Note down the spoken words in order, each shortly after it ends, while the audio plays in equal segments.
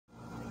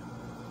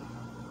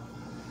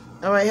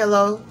All right,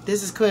 hello.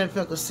 This is Queen of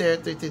Pentacles, Sarah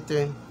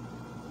 333.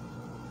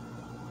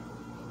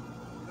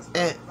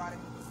 And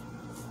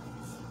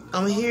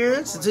I'm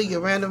here to do your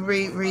random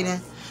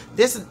reading.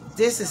 This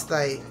is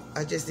like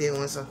I just did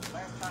one, so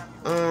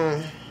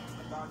we're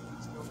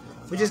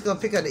just gonna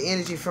pick up the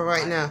energy for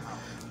right now.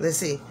 Let's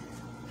see.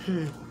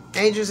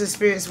 Angels and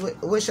spirits.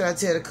 What should I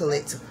tell the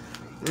collective?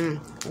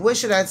 What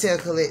should I tell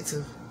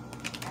collective?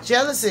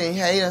 Jealousy and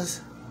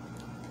haters.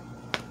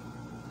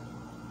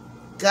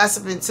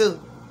 Gossiping too.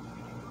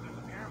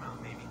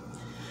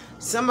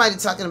 Somebody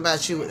talking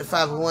about you with the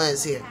 5 of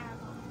Wands here.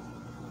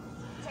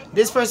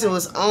 This person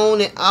was on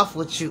and off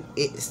with you.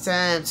 It's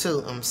time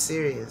too. I'm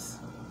serious.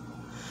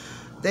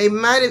 They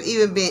might have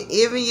even been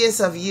envious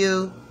of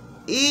you,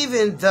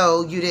 even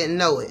though you didn't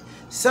know it.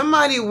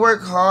 Somebody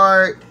worked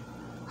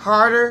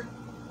harder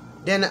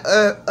than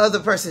the other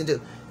person do.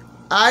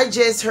 I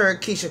just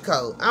heard Keisha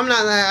Cole. I'm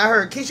not lying. I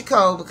heard Keisha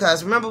Cole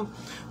because remember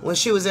when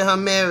she was in her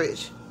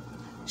marriage,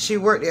 she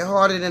worked it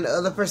harder than the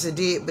other person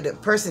did, but the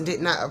person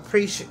did not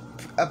appreciate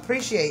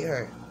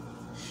her.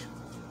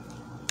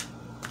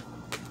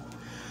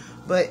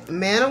 But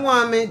man or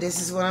woman, this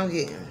is what I'm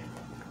getting.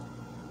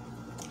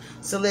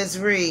 So let's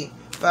read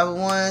 5 of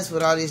Wands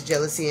with all this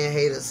jealousy and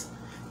haters.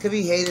 Could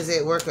be haters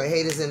at work or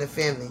haters in the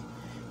family.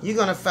 You're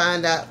going to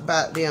find out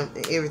about them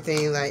and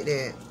everything like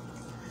that.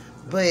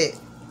 But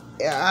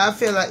I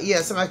feel like,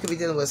 yeah, somebody could be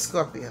dealing with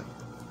Scorpio.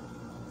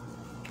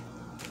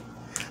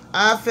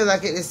 I feel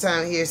like at this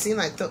time here, it seems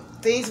like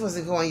things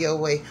wasn't going your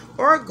way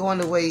or going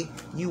the way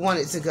you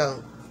wanted to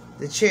go.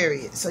 The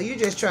Chariot. So you're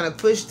just trying to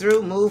push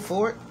through, move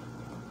forward.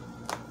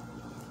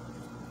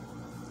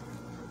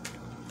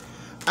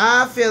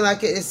 I feel like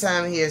at this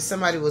time here,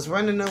 somebody was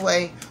running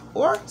away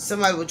or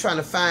somebody was trying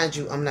to find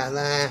you. I'm not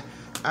lying.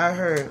 I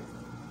heard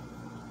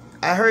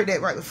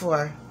that right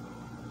before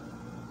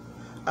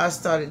I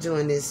started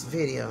doing this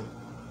video.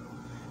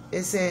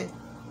 It said,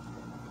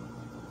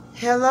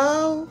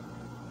 hello?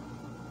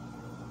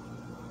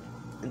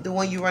 The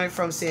one you running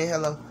from saying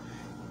hello.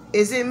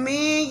 Is it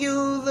me you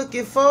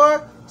looking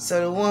for?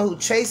 So the one who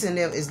chasing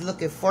them is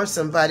looking for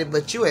somebody,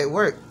 but you at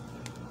work.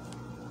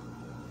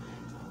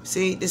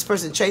 See, this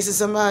person chasing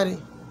somebody,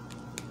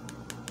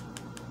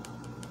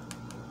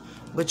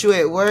 but you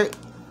at work.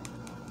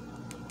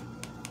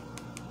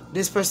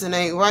 This person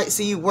ain't right.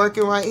 See, you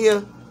working right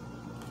here.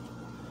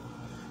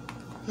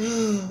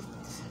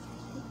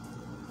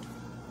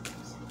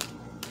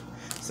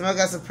 Somebody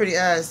got some pretty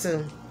eyes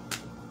too.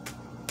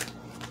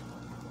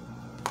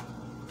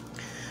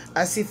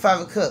 I see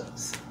 5 of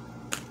Cups.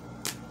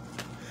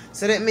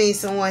 So that means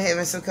someone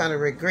having some kind of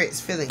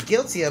regrets, feeling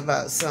guilty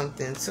about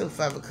something too.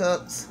 5 of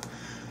Cups.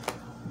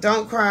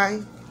 Don't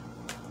cry.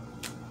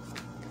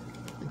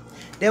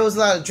 There was a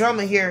lot of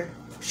drama here.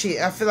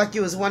 I feel like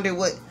you was wondering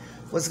what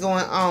was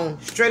going on.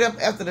 Straight up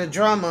after the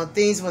drama,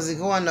 things wasn't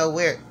going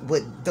nowhere.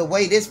 But the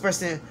way this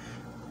person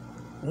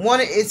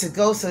wanted it to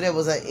go, so there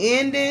was an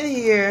ending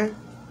here.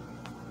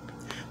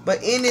 But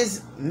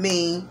endings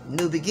mean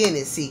new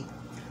beginnings. See,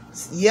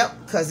 yep,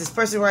 because this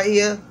person right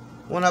here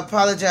want to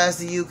apologize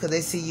to you because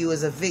they see you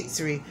as a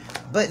victory.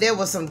 But there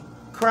was some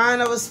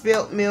crying over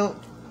spilt milk.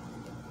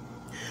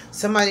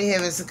 Somebody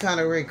having some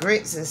kind of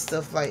regrets and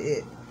stuff like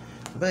that.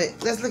 But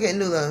let's look at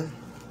new love.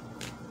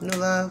 New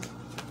love.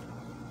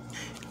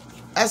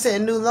 I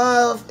said new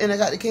love, and I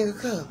got the King of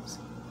Cups.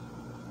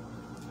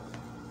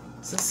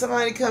 So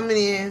somebody coming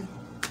in,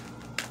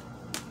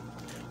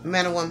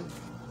 man or woman.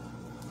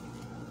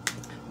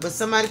 But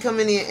somebody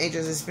coming in,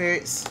 angels and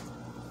spirits,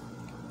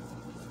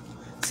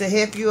 to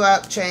help you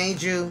out,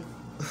 change you,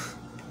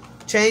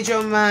 change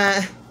your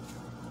mind.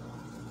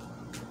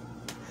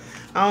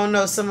 I don't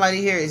know, somebody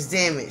here is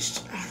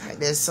damaged. I like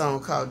that song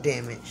called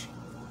Damage.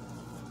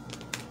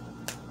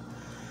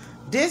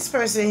 This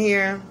person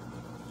here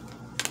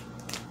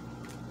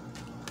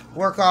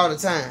work all the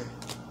time.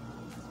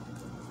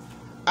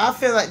 I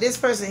feel like this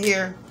person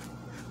here,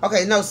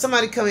 okay, no,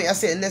 somebody coming, I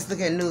said, let's look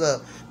at new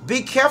love.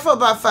 Be careful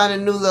about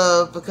finding new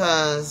love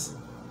because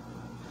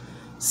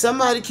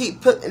somebody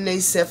keep putting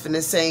themselves in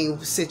the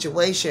same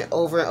situation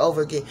over and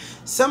over again.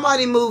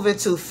 Somebody moving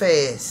too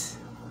fast.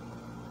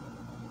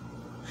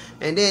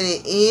 And then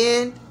it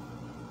end.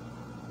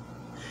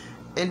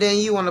 And then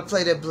you want to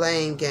play the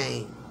blame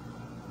game.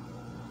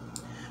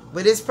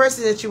 But this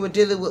person that you were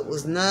dealing with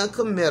was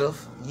non-committal.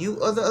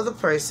 You or the other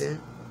person.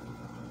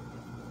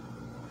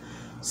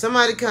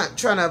 Somebody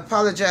trying to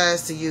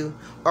apologize to you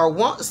or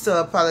wants to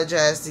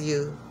apologize to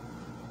you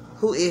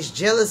who is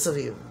jealous of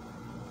you.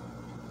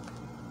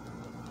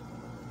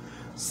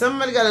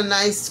 Somebody got a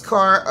nice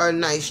car or a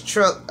nice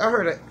truck. I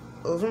heard it.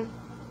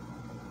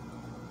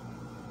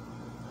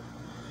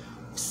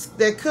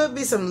 There could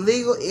be some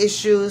legal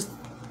issues.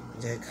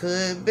 There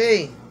could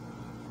be.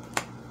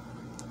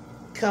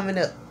 Coming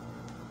up.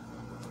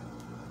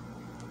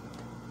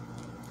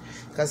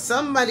 Because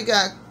somebody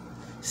got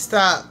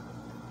stopped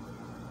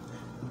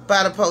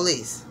by the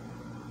police.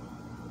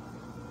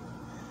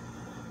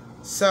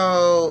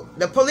 So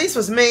the police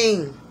was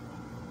mean.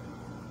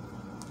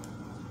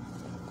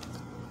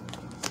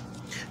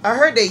 I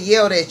heard they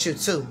yelled at you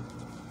too.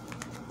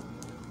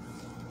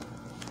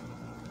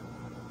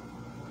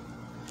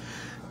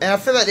 And I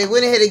feel like they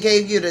went ahead and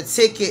gave you the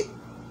ticket.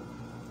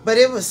 But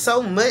it was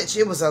so much.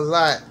 It was a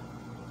lot.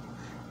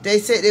 They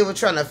said they were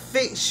trying to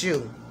fix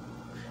you.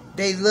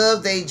 They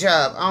love their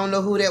job. I don't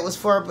know who that was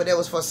for, but that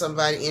was for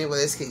somebody. Anyway,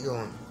 let's keep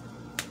going.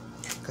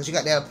 Because you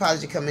got that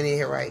apology coming in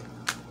here, right?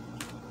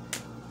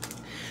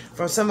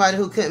 From somebody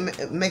who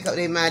couldn't make up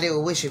their mind. They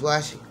were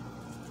wishy-washy.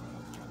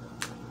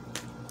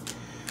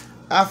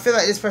 I feel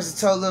like this person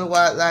told little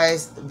white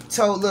lies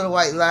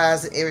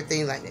and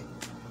everything like that.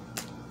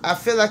 I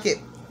feel like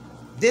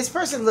this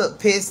person looked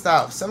pissed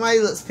off. Somebody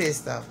looks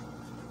pissed off.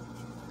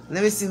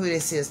 Let me see who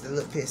this is that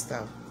look pissed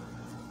off.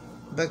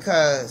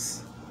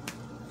 Because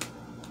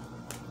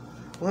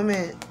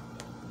women,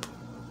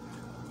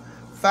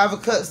 5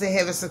 of Cups, they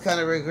having some kind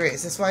of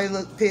regrets. That's why they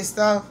look pissed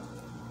off.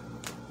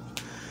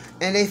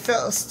 And they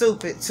felt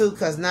stupid too,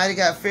 because now they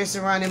got fear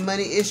surrounding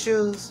money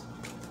issues.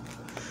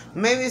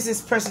 Maybe it's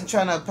this person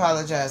trying to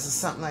apologize or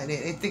something like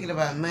that. They're thinking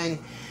about money.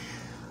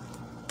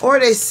 Or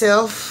they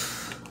self.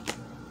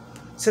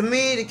 To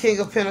me, the King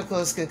of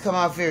Pentacles can come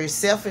out very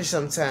selfish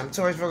sometimes.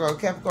 Taurus, Virgo,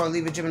 Capricorn,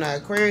 Libra, Gemini,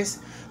 Aquarius,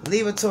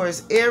 Libra,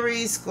 Taurus,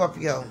 Aries,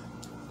 Scorpio.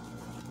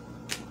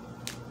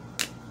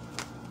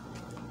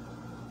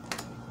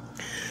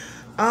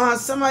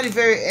 Somebody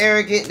very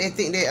arrogant. They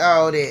think they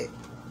all that.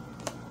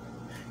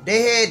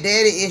 They had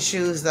daddy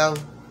issues, though.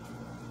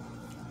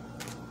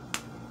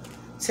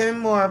 Tell me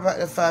more about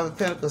the 5 of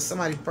Pentacles.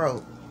 Somebody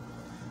broke.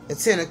 The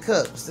 10 of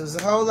Cups. There was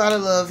a whole lot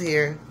of love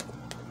here.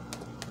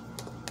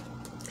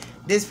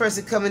 This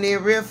person coming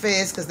in real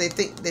fast because they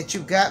think that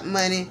you got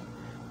money,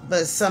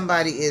 but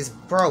somebody is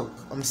broke.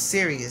 I'm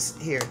serious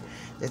here.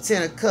 The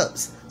 10 of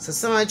Cups. So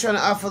somebody trying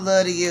to offer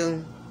love to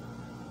you.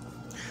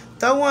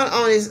 Throw one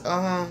on his,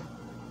 the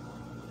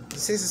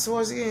 6 of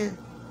Swords again.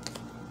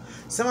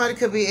 Somebody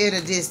could be at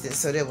a distance.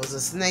 So there was a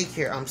snake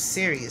here. I'm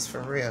serious,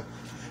 for real.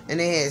 And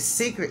they had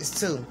secrets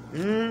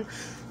too.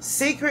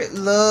 Secret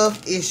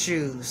love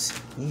issues.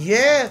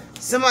 Yeah.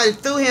 Somebody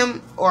threw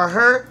him or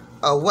her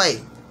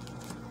away.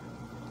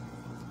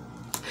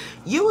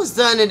 You was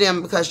done to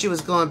them because you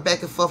was going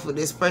back and forth with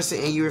this person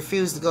and you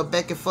refused to go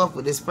back and forth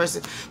with this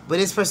person. But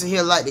this person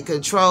here like the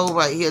control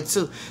right here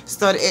too.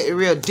 Started acting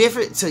real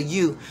different to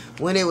you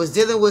when they was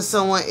dealing with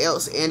someone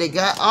else and they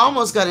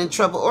almost got in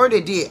trouble. Or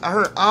they did. I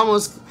heard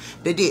almost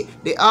they did.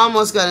 They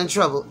almost got in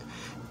trouble.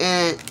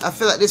 And I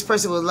feel like this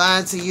person was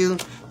lying to you,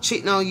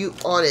 cheating on you,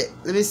 all that.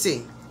 Let me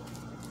see.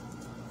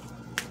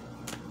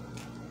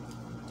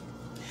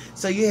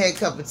 So you had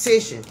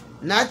competition.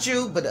 Not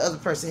you, but the other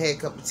person had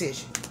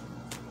competition.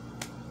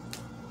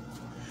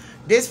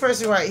 This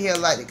person right here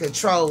like to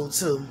control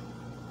too.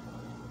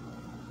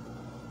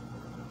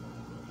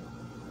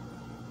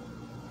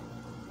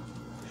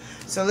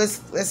 So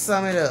let's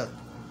sum it up.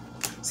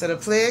 So the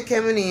player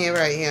coming in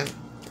right here,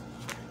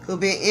 who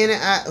been in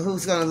and out,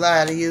 who's gonna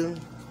lie to you.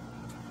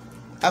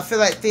 I feel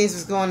like things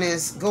was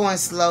going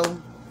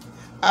slow.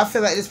 I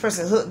feel like this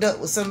person hooked up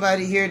with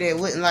somebody here that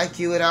wouldn't like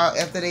you at all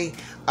after they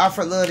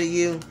offered love to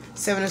you.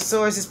 7 of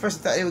Swords, this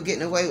person thought they were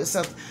getting away with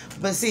something.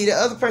 But see, the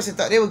other person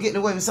thought they were getting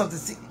away with something.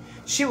 See,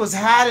 she was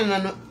hiding,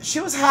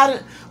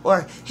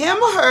 or him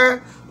or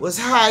her was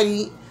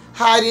hiding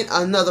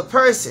another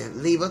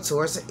person. Libra,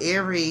 Taurus,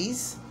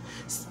 Aries.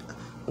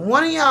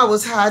 One of y'all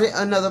was hiding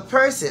another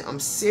person. I'm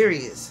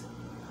serious.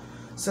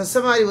 So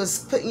somebody was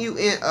putting you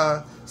in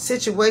a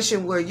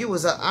situation where you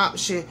was an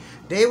option.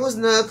 They was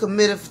not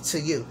committed to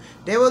you.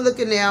 They were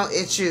looking down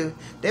at you.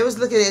 They was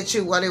looking at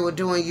you while they were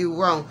doing you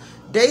wrong.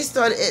 They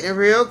started acting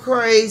real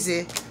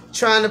crazy,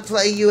 trying to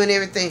play you and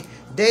everything.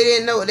 They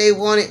didn't know what they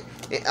wanted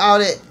and all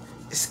that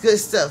good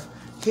stuff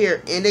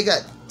here. And they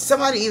got,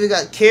 somebody even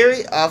got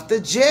carried off the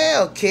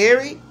jail.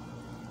 Carried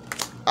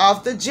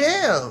off the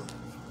jail.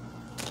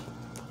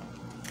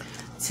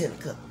 10 of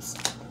Cups.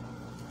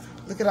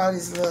 Look at all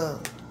this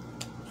love.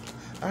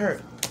 I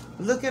heard,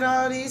 look at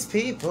all these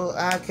people.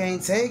 I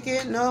can't take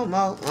it no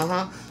more.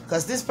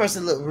 Because this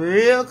person looked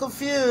real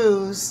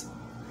confused.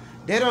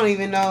 They don't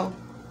even know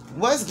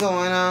what's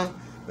going on.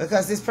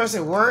 Because this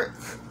person work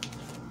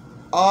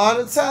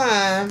all the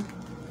time.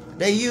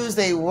 They use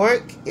their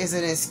work as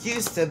an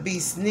excuse to be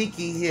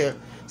sneaky here.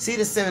 See,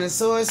 the 7 of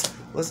Swords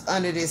was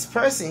under this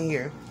person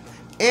here.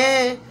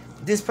 And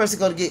this person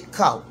going to get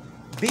caught.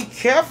 Be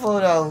careful,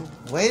 though.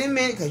 Wait a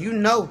minute, because you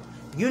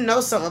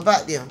know something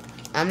about them.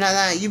 I'm not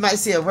lying. You might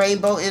see a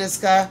rainbow in the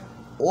sky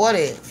or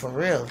that, for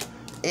real.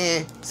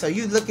 And so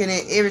you looking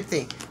at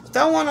everything.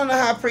 Throw one on the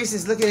High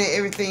Priestess looking at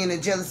everything and the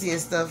jealousy and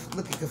stuff,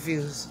 looking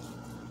confused.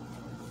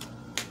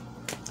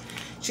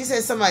 She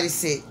said somebody's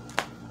sick.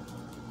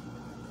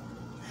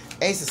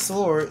 Ace of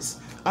Swords.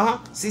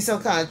 See,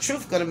 some kind of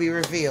truth going to be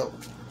revealed.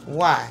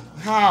 Why?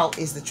 How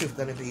is the truth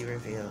going to be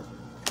revealed?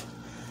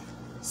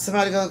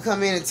 Somebody going to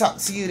come in and talk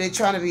to you. They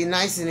trying to be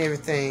nice and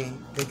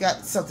everything. They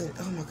got something.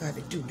 Oh my God,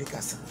 they do. They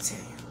got something to tell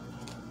you.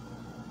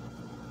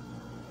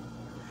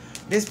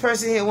 This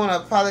person here want to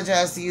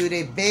apologize to you.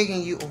 They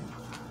begging you.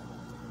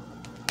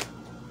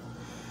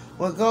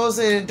 What goes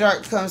in the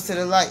dark comes to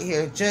the light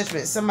here.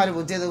 Judgment. Somebody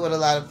was dealing with a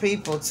lot of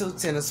people too.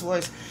 10 of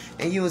Swords.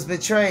 And you was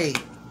betrayed.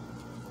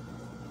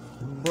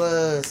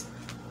 Was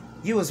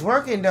You was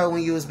working though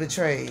when you was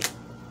betrayed.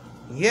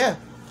 Yeah.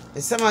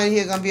 And somebody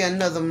here gonna be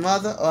another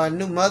mother or a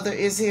new mother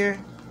is here.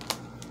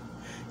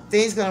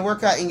 Things gonna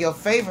work out in your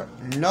favor.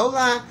 No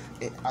lie.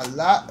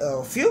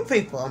 A few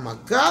people. Oh my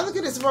God, look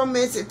at this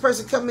romantic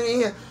person coming in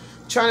here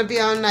trying to be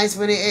all nice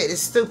when they act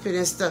stupid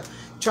and stuff.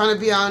 Trying to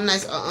be all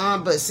nice.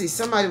 But see,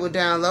 somebody was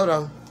down low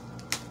though.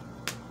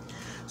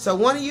 So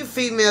one of you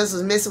females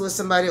was messing with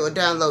somebody that was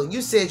down low.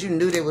 You said you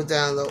knew they was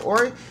down low,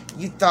 or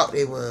you thought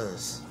they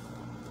was.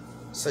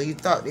 So you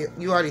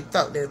already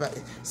thought that about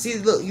it. See,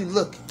 look, you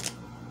look.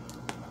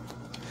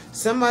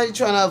 Somebody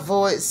trying to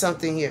avoid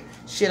something here.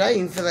 Shit, I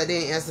even feel like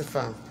they didn't answer the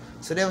phone.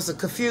 So there was a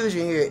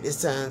confusion here at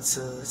this time.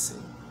 So let's see.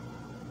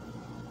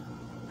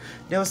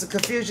 There was a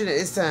confusion at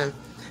this time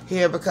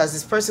here because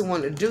this person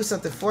wanted to do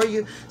something for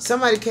you.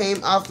 Somebody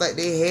came off like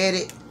they had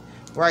it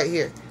right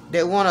here.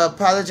 They want to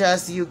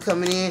apologize to you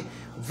coming in.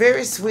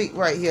 Very sweet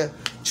right here.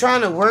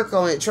 Trying to work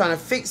on it. Trying to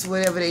fix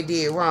whatever they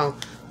did wrong.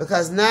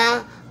 Because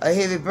now a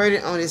heavy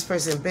burden on this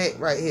person's back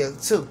right here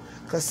too.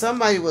 Because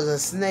somebody was a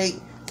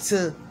snake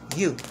to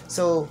you.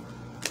 So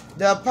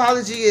the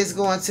apology is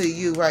going to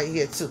you right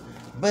here too.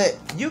 But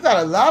you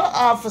got a lot of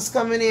offers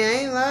coming in. I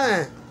ain't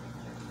lying.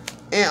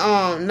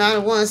 And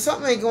 91,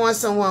 something ain't going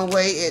some one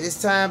way at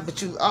this time.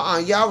 But you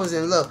y'all was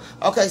in love.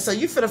 Okay, so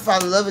you finna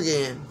fall in love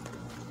again.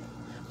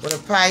 With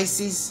a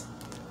Pisces,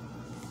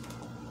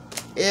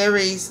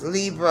 Aries,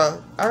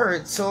 Libra. I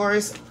heard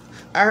Taurus.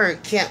 I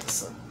heard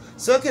Cancer.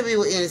 So it could be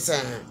with any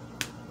sign.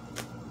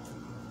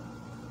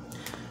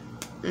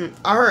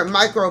 I heard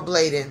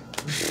microblading.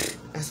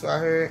 That's what I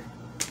heard.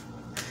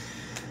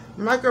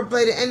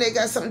 Microblading, and they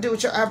got something to do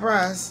with your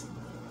eyebrows.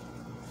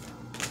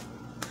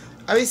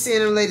 I be seeing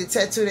them lady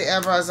tattoo their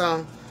eyebrows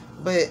on,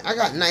 but I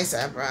got nice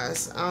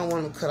eyebrows. I don't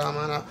want to cut all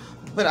mine off,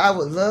 but I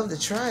would love to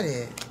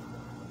try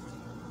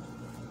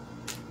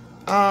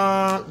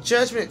that.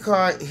 Judgment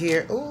card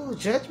here. Ooh,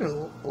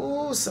 judgment.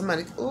 Ooh,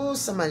 somebody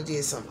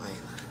did something.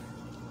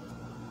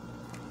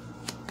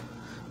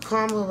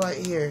 Karma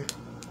right here.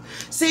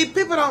 See,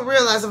 people don't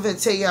realize I'm going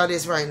to tell y'all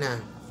this right now.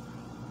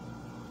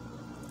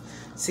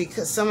 See,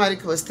 because somebody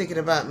was thinking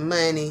about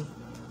money.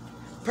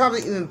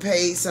 Probably even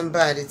paid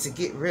somebody to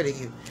get rid of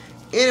you.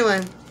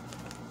 Anyway.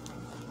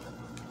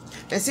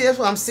 And see, that's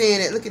what I'm saying.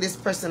 That look at this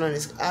person on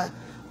this.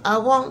 I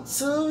want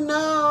to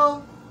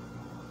know.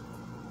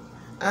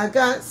 I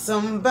got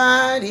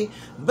somebody,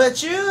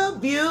 but you're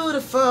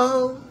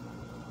beautiful.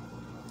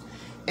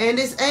 And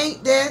this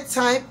ain't that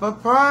type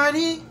of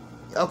party.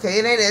 Okay,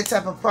 it ain't that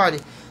type of party.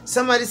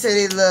 Somebody said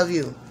they love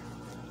you.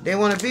 They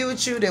want to be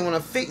with you. They want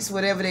to fix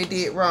whatever they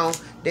did wrong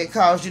that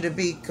caused you to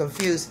be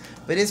confused.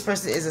 But this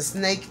person is a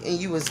snake and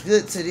you was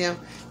good to them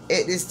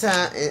at this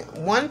time.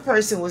 And one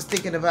person was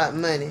thinking about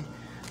money.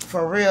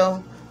 For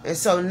real. And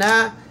so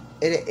now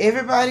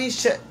everybody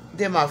shut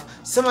them off.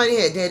 Somebody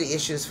had daddy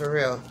issues for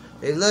real.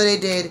 They love their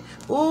daddy.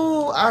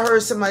 Ooh, I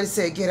heard somebody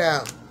say get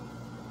out.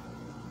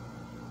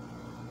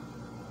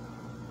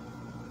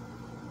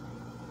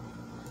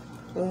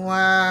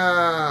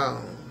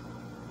 Wow.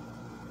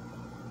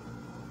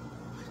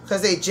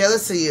 Because they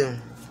jealous of you.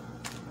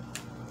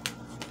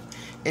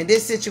 And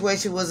this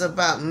situation was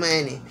about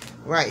money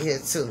right here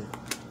too.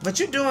 But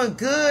you're doing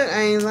good,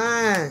 I ain't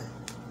lying.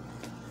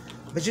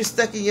 But you're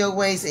stuck in your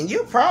ways and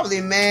you're probably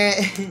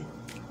mad.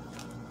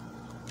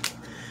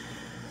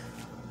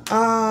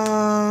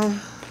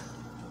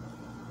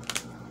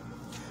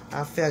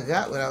 I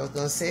forgot what I was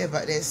going to say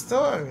about that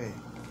story.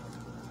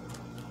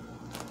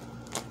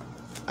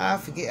 I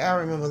forget. I'll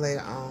remember later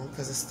on.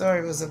 Because the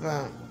story was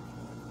about...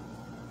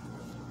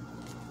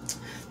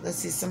 Let's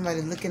see,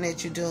 somebody looking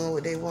at you doing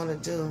what they want to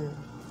do.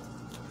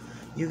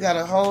 You got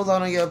a hold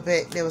on your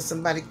back. There was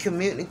somebody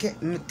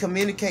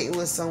communicating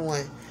with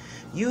someone.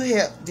 You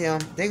help them.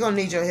 They're going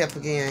to need your help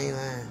again. I ain't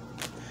lying.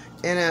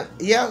 And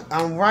yeah,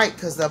 I'm right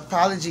because the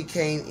apology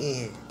came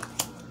in.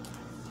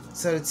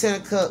 So the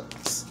 10 of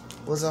Cups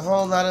was a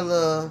whole lot of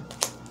love.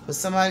 But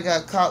somebody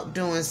got caught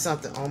doing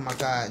something. Oh my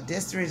God.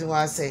 That's the reason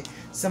why I say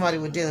somebody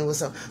was dealing with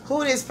something.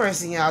 Who is this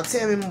person, y'all?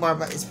 Tell me more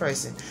about this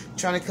person.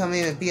 Trying to come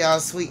in and be all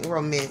sweet and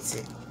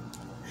romantic.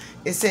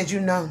 It said you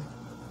know.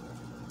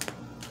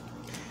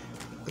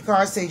 The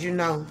card said you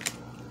know.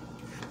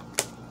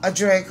 A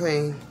drag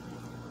queen.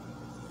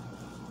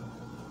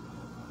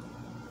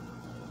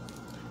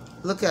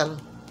 Look at her.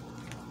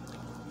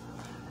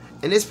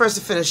 And this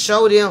person finna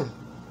show them.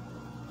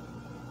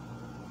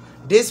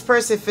 This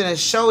person finna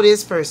show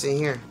this person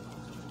here.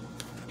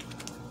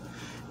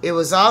 It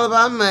was all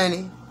about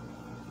money.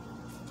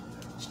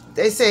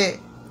 They said,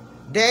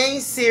 they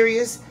ain't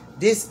serious.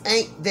 This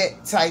ain't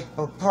that type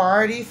of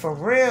party. For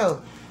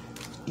real.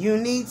 You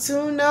need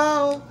to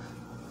know.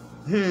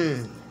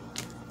 You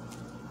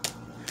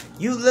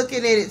looking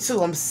at it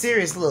too. I'm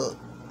serious, look.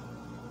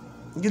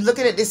 You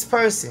looking at this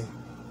person.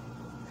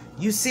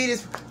 You see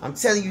this. I'm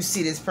telling you,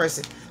 see this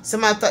person.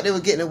 Somebody thought they were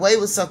getting away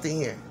with something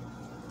here.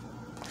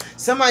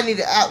 Somebody need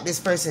to out this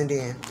person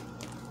then.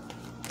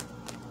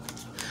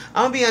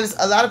 I'm going to be honest.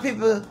 A lot of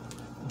people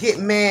get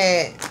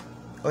mad.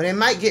 Or they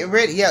might get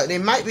ready. Yeah, they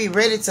might be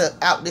ready to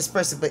out this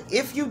person. But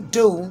if you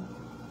do,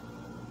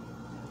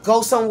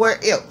 go somewhere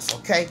else,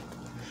 okay?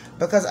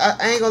 Because I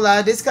ain't gonna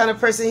lie, this kind of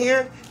person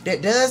here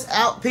that does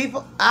out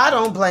people, I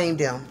don't blame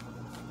them.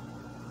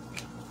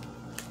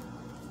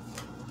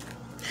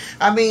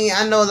 I mean,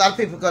 I know a lot of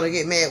people are gonna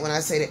get mad when I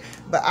say that,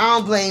 but I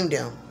don't blame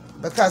them.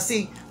 Because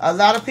see, a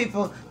lot of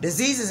people,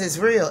 diseases is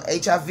real.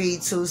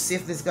 HIV too,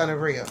 syphilis,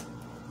 gonorrhea.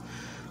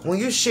 When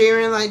you're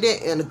sharing like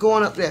that and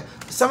going up there,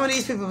 some of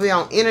these people be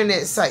on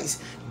internet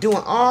sites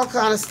doing all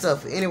kind of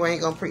stuff. Anyway, I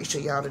ain't gonna preach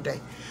to y'all today,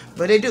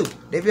 but they do.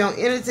 They be on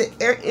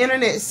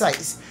internet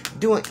sites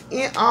doing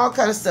all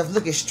kind of stuff,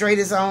 looking straight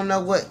as I don't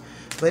know what.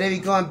 But they be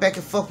going back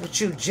and forth with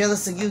you,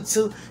 jealous of you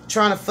too,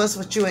 trying to fuss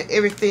with you and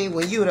everything.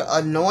 When you the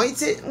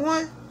anointed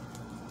one,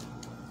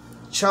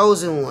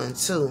 chosen one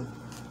too.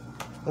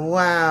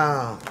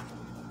 Wow.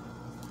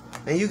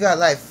 And you got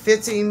like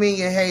 15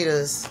 million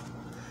haters.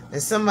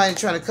 And somebody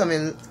trying to come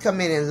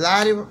in and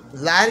lie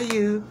to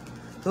you,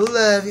 who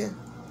love you.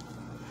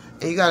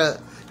 And you gotta,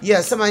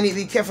 yeah, somebody need to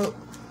be careful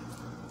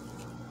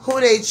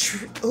who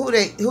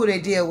they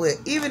deal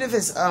with, even if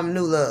it's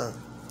new love.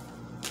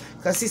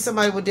 Cause see,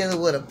 somebody was dealing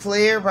with a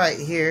player right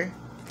here.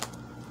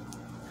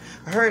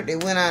 I heard they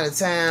went out of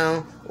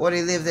town, or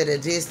they lived at a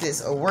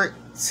distance, or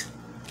worked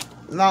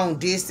long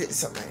distance,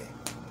 something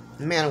like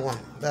that. Man or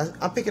woman. But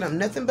I'm picking up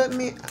nothing but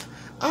men.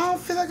 I don't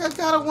feel like I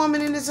got a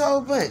woman in this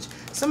whole bunch.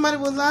 Somebody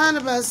was lying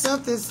about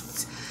something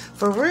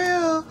for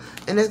real.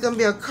 And there's going to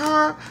be a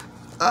car.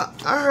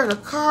 I heard a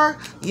car.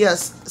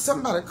 Yes,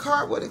 something about a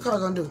car. What the car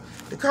going to do?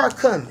 The car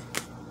coming.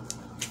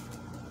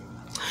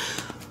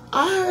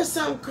 I heard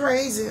something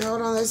crazy.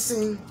 Hold on, let's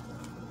see.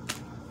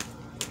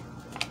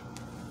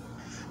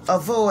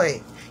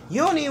 Avoid.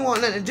 You don't even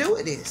want nothing to do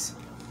with this.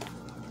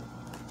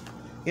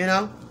 You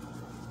know?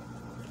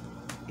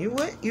 You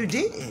what? You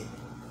didn't.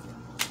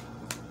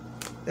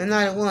 The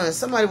night of one.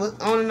 Somebody was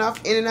on and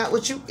off, in and out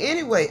with you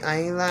anyway.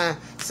 I ain't lying.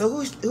 So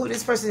who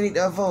this person need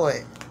to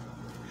avoid?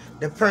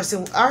 The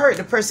person, I heard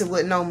the person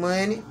with no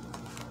money.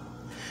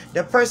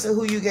 The person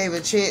who you gave a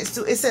chance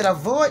to. It said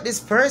avoid this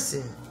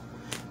person.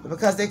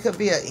 Because there could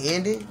be an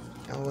ending.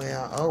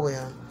 Oh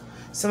well.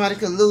 Somebody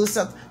could lose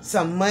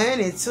some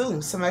money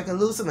too. Somebody could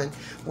lose some money.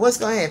 What's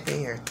going to happen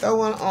here? Throw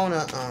one on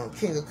a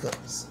King of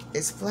Cups.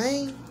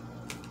 Explain.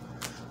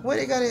 What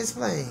they got to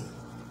explain?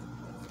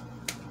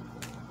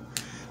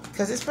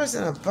 Because this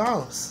person a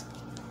boss.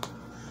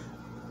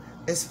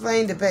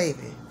 Explain the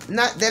baby.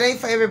 That ain't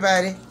for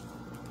everybody.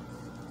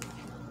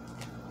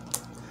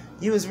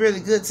 You was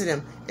really good to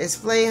them.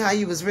 Explain how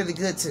you was really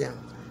good to them.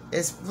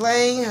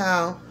 Explain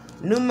how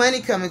new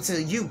money coming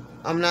to you.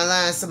 I'm not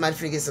lying. Somebody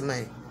finna get some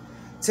money.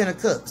 10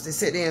 of Cups. They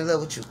sit there in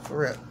love with you. For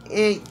real.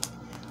 And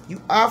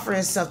you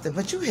offering something,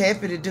 but you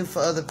happy to do for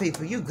other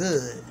people. You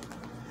good.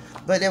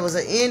 But there was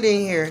an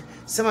ending here.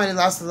 Somebody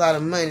lost a lot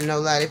of money. No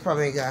lie. They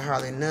probably ain't got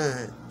hardly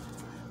none.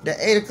 The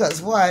 8 of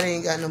Cups. Why they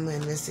ain't got no money?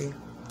 Let's see.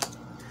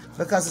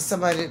 Because of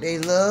somebody that they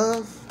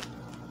love.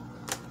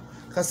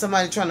 Because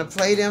somebody trying to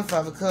play them.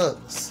 5 of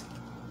Cups.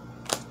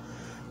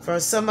 For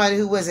somebody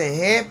who wasn't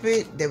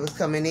happy. They was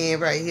coming in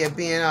right here.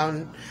 Being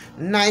all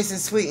nice and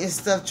sweet and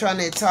stuff. Trying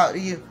to talk to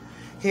you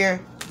here.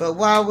 But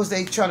why was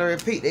they trying to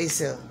repeat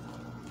themselves?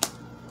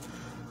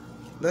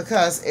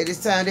 Because at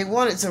this time they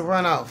wanted to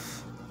run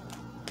off.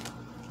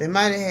 They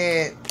might have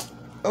had...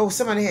 Oh,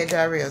 somebody had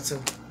diarrhea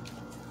too.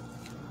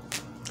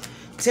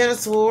 10 of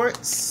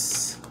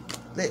Swords.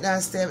 Let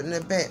down, stabbed in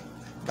the back.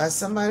 By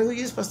somebody who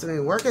you supposed to be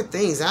working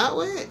things out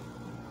with.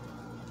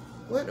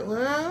 What the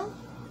world?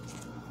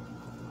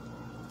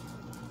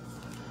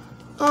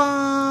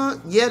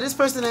 Yeah, this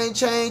person ain't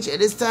changed. At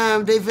this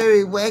time, they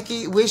very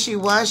wacky,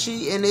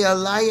 wishy-washy, and they a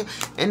liar,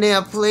 and they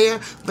a player,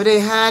 but they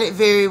hide it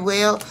very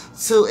well,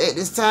 too, at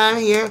this time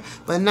here.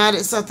 But now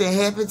that something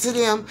happened to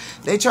them,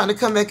 they trying to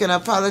come back and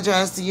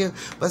apologize to you.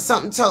 But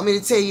something told me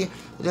to tell you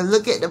to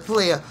look at the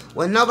player.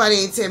 Well, nobody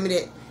ain't tell me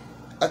that.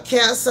 A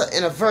Cancer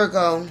and a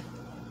Virgo.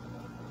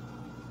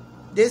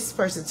 This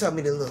person told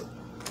me to look.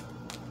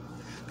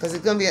 Because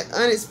it's going to be an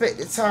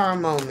unexpected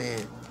turn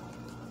moment.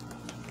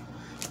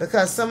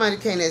 Because somebody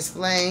can't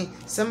explain.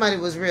 Somebody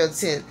was real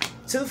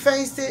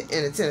two-faced it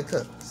and a 10 of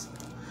Cups.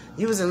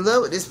 You was in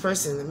love with this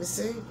person. Let me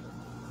see.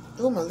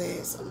 Oh, my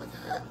legs. Oh, my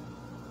God.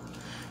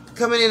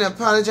 Coming in and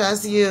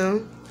apologize to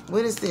you.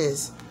 What is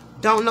this?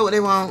 Don't know what they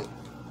want.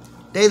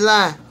 They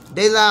lie.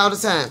 They lie all the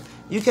time.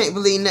 You can't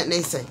believe nothing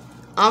they say.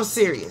 I'm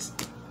serious.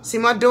 See,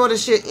 my daughter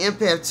shit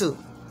empath too.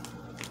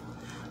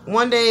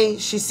 One day,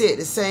 she said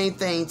the same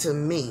thing to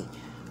me.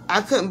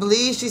 I couldn't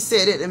believe she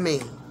said it to me.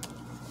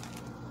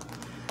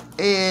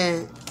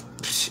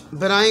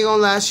 But I ain't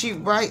gonna lie, she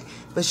right,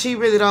 but she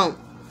really don't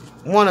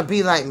want to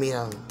be like me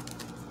though.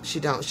 She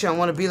don't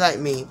want to be like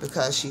me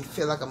because she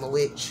feel like I'm a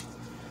witch.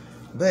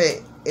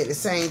 But at the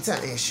same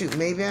time, and shoot,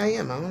 maybe I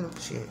am. I don't know,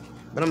 shit.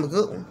 But I'm a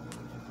good one.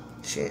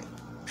 Shit.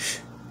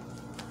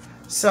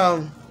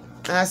 So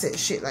I said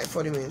shit like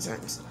 40 million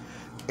times.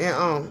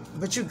 And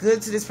but you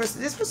good to this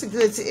person. This person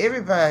good to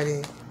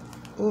everybody.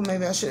 Oh,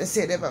 maybe I shouldn't have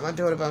said that about my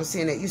daughter, but I'm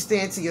saying that. You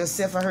stand to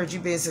yourself. I heard you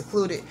being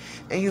secluded.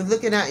 And you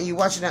looking out and you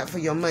watching out for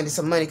your money.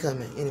 Some money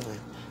coming. Anyway.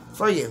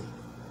 For you.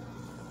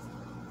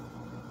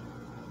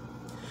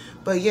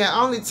 But yeah,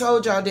 I only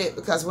told y'all that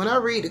because when I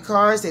read the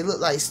cards, they look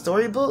like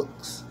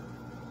storybooks.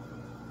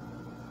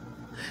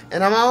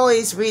 And I'm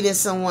always reading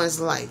someone's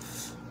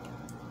life.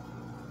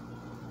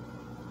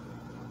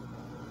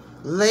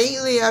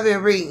 Lately, I've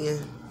been reading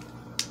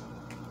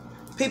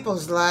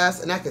people's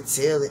lives, and I could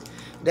tell it.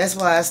 That's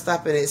why I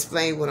stop and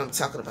explain what I'm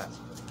talking about.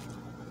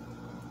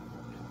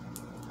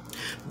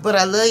 But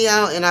I love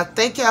y'all, and I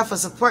thank y'all for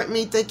supporting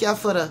me. Thank y'all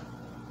for the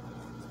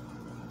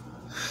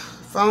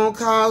phone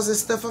calls and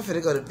stuff. I'm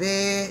finna go to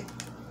bed.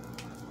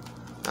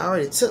 I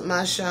already took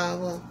my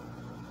shower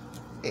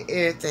and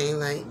everything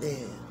like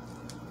that.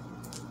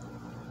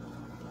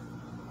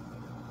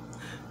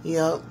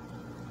 Yup.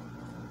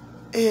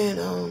 And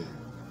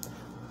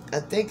I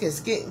think it's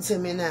getting to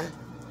me now.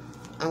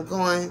 I'm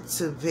going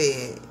to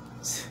bed.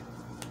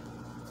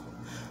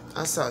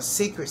 I saw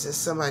secrets that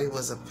somebody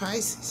was a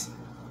Pisces.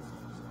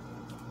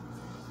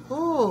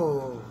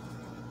 Oh.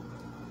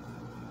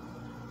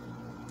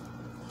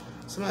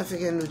 Somebody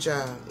figured a new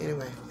job.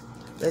 Anyway,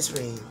 let's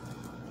read.